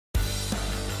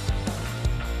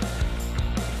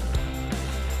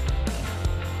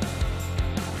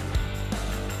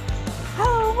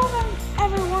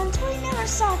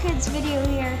Sockheads video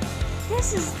here.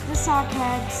 This is the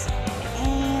Sockheads,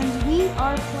 and we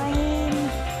are playing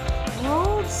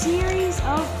World Series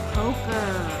of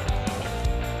Poker.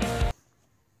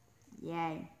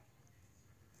 Yay.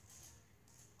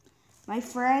 My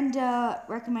friend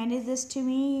recommended this to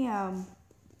me.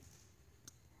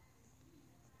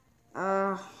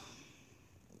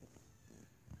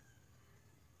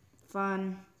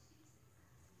 Fun.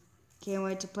 Can't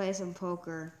wait to play some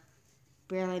poker.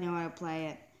 Barely know how to play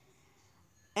it.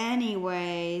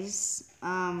 Anyways, we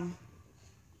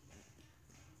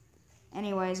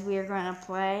are going to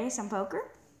play some poker,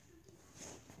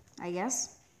 I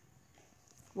guess.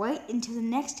 Wait until the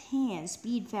next hand.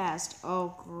 Speed fast.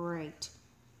 Oh, great.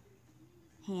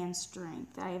 Hand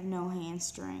strength. I have no hand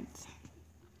strength.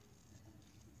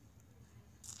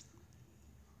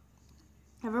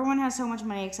 Everyone has so much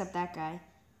money except that guy.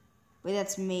 Wait,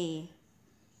 that's me.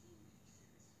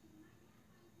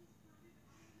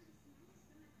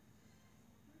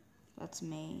 That's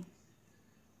me.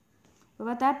 What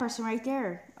about that person right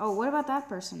there? Oh, what about that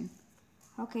person?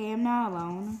 Okay, I'm not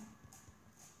alone.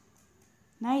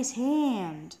 Nice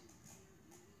hand.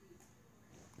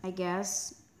 I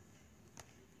guess.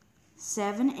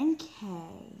 7 and K.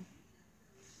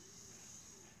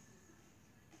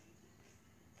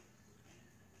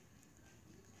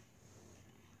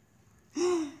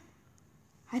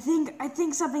 I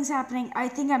think something's happening. I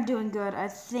think I'm doing good. I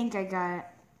think I got it.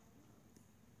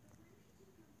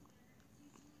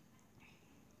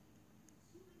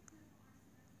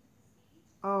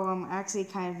 Oh, I'm actually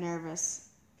kind of nervous.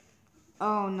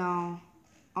 Oh no.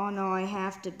 Oh no, I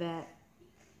have to bet.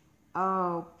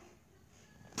 Oh,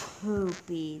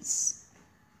 poopies.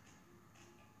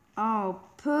 Oh,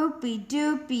 poopy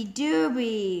doopy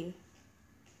dooby.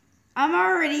 I'm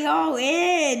already all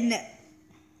in.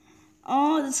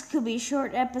 Oh, this could be a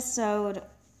short episode.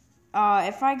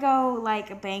 If I go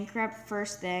like bankrupt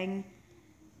first thing.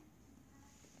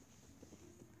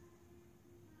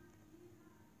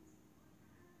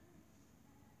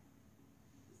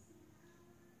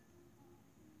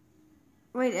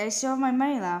 Wait, I still have my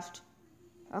money left.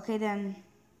 Okay, then.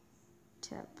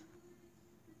 Tip.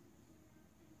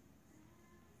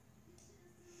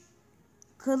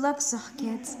 Good luck,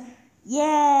 Sockheads.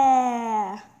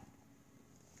 Yeah!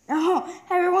 Oh,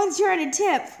 everyone's trying to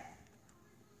tip.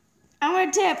 I'm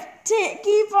gonna tip.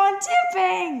 Keep on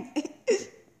tipping!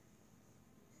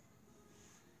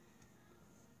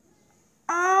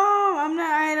 Oh,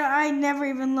 I never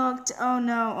even looked. Oh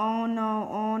no, oh no,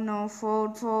 oh no.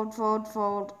 Fold, fold, fold,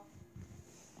 fold.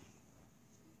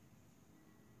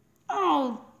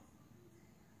 Oh.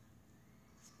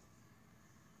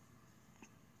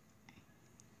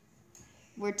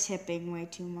 We're tipping way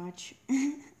too much.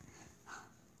 You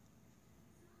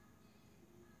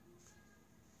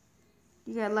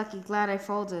got lucky. Glad I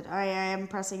folded. I am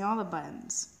pressing all the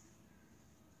buttons.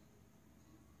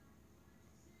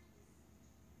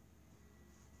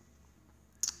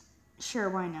 Sure,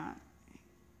 why not?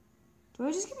 Do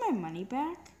I just get my money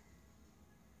back?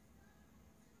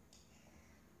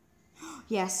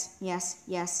 Yes, yes,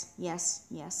 yes, yes,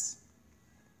 yes.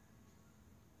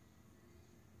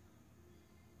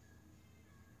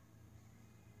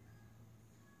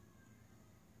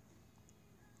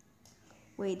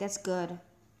 Wait, that's good.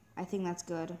 I think that's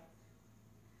good.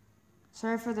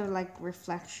 Sorry for the, like,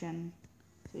 reflection.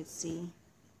 Let's see.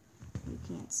 You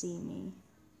can't see me.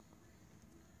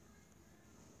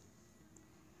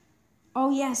 Oh,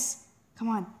 yes. Come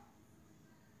on.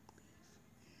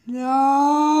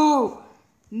 No!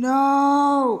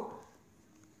 No!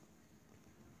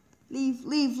 Leave,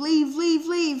 leave, leave, leave,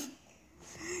 leave.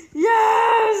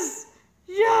 Yes!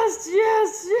 Yes,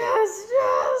 yes, yes,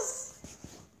 yes!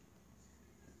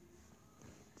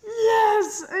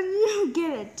 Yes! And you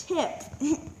get a tip.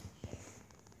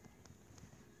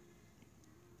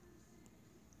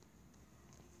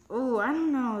 Oh, I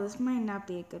don't know. This might not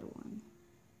be a good one.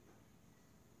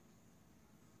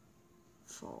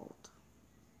 Fold.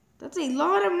 That's a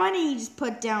lot of money you just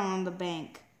put down on the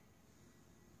bank.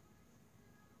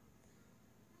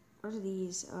 What are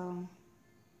these?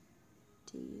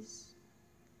 These.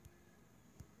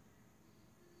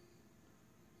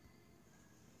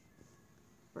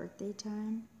 Birthday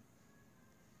time?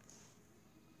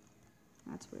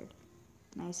 That's weird.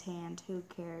 Nice hand. Who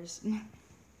cares?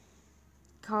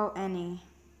 Call any.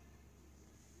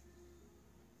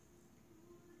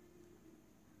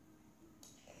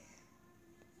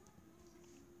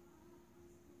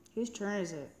 Whose turn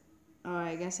is it? Oh,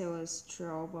 I guess it was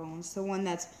Trollbones. The one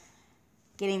that's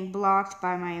getting blocked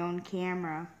by my own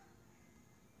camera.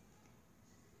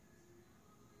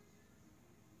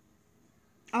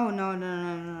 Oh,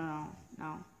 no.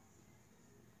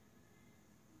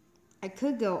 I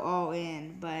could go all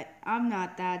in, but I'm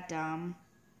not that dumb.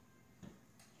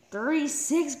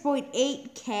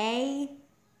 36.8K?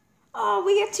 Oh,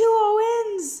 we get 2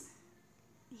 all-ins.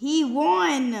 He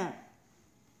won.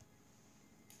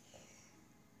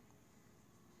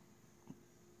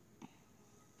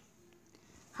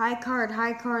 High card.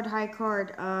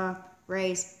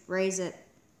 Raise it.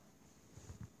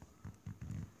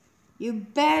 You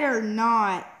better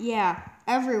not. Yeah,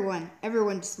 everyone,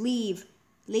 just leave.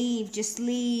 Just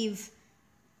leave.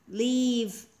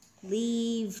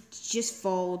 Just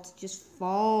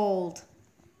fold.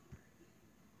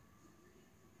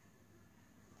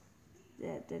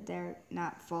 They're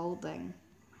not folding.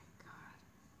 Oh my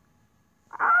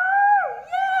God. Oh,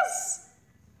 yes!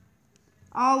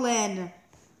 All in.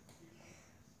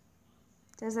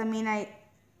 Does that mean I...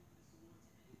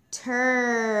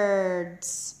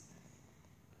 Turds.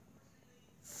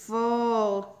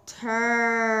 Full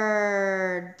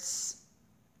turds.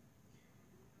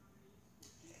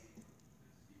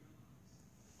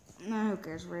 No, who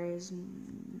cares? Raise.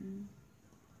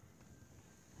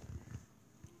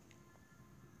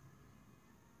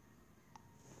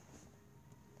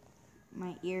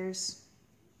 My ears.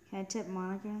 Can I tip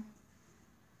Monica?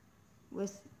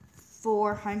 With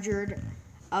 400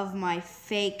 of my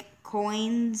fake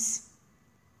coins.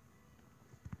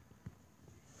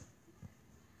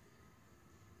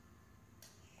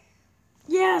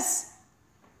 Yes!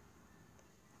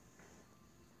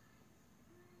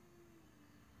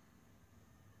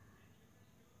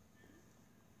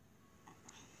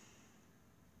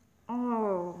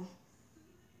 Oh.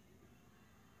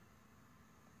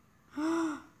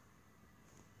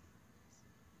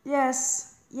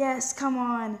 Yes, come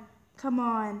on.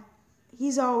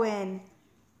 He's all in.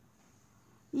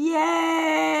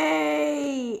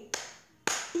 Yay!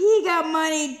 He got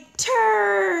money.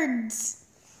 Turds!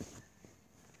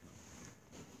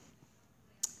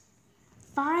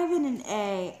 5 and an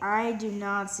A. I do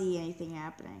not see anything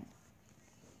happening.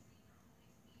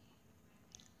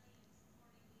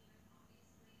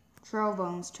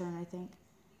 Trollbone's turn, I think.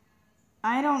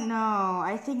 I don't know.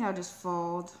 I think I'll just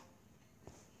fold.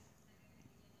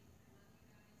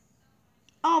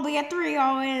 Oh, we got 3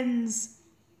 all-ins.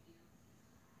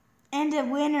 And a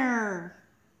winner.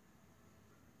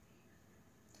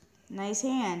 Nice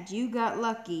hand. You got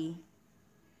lucky.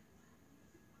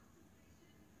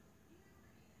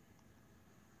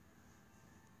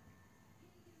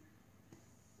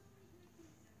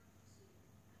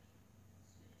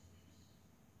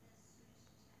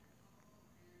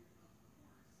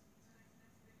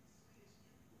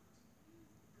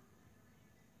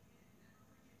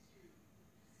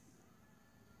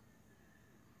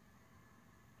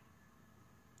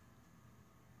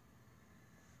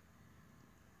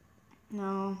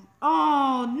 No.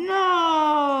 Oh,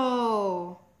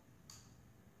 no!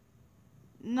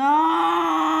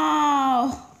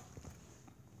 No!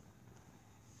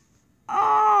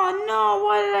 Oh, no!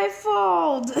 Why did I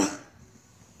fold?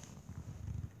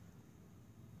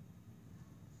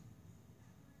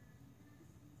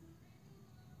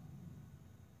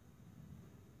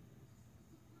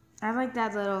 I like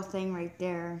that little thing right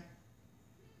there.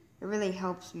 It really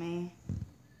helps me.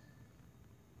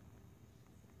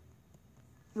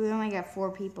 We only got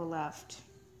 4 people left.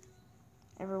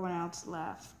 Everyone else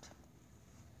left.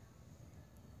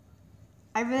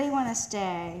 I really want to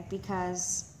stay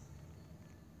because...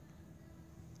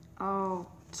 Oh,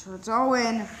 so it's all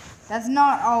in. That's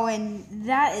not all in.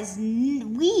 That is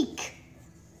weak.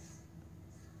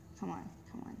 Come on.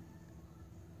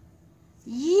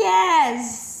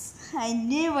 Yes! I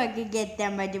knew I could get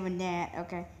them by doing that.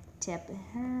 Okay, tip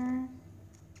her.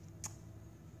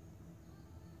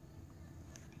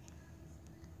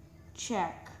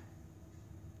 Check.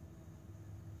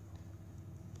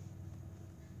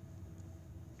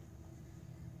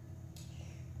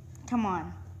 Come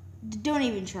on. Don't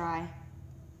even try.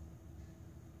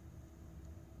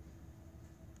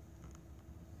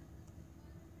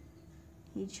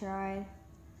 He tried.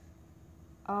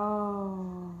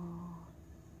 Oh.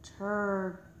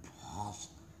 Turd.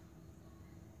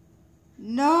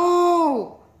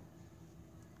 No!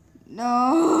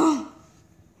 No!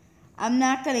 I'm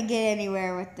not gonna get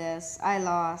anywhere with this. I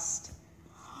lost.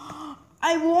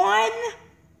 I won?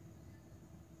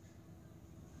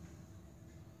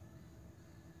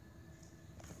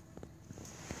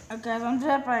 Okay, I'm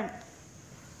tipping.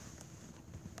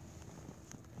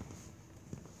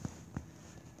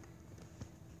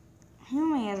 He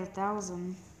only has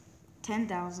 1,000.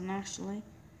 10,000 actually.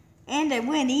 And I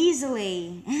win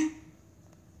easily.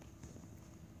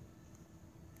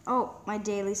 Oh, my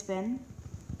daily spin.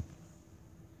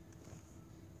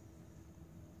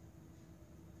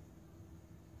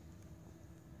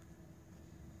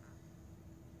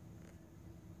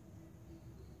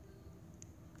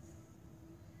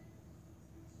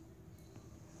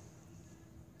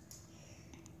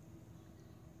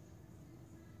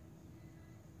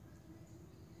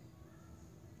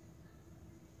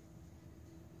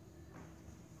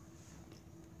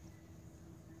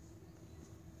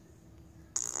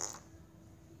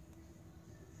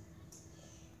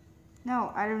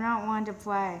 No, I do not want to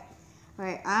play.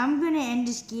 Alright, I'm gonna end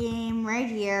this game right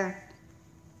here.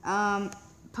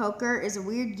 Poker is a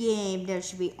weird game that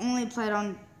should be only played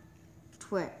on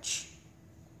Twitch.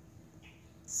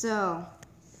 So,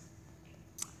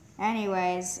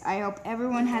 anyways, I hope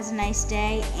everyone has a nice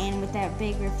day, and with that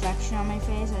big reflection on my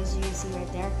face, as you can see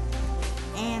right there.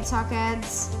 And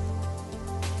Sockheads,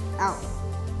 out.